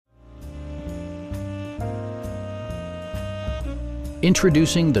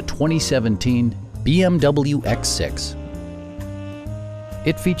Introducing the 2017 BMW X6.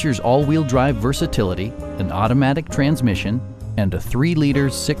 It features all-wheel drive versatility, an automatic transmission, and a 3-liter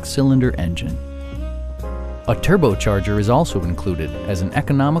 6-cylinder engine. A turbocharger is also included as an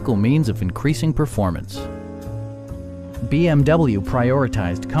economical means of increasing performance. BMW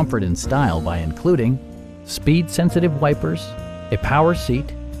prioritized comfort and style by including speed-sensitive wipers, a power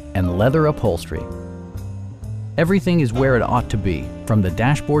seat, and leather upholstery. Everything is where it ought to be, from the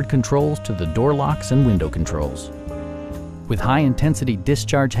dashboard controls to the door locks and window controls. With high-intensity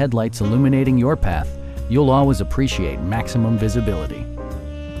discharge headlights illuminating your path, you'll always appreciate maximum visibility.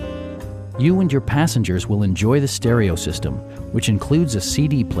 You and your passengers will enjoy the stereo system, which includes a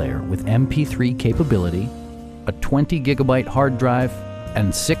CD player with MP3 capability, a 20-gigabyte hard drive,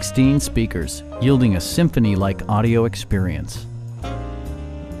 and 16 speakers, yielding a symphony-like audio experience.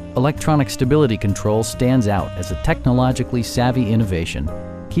 Electronic stability control stands out as a technologically savvy innovation,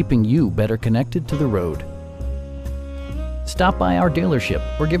 keeping you better connected to the road. Stop by our dealership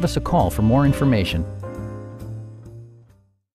or give us a call for more information.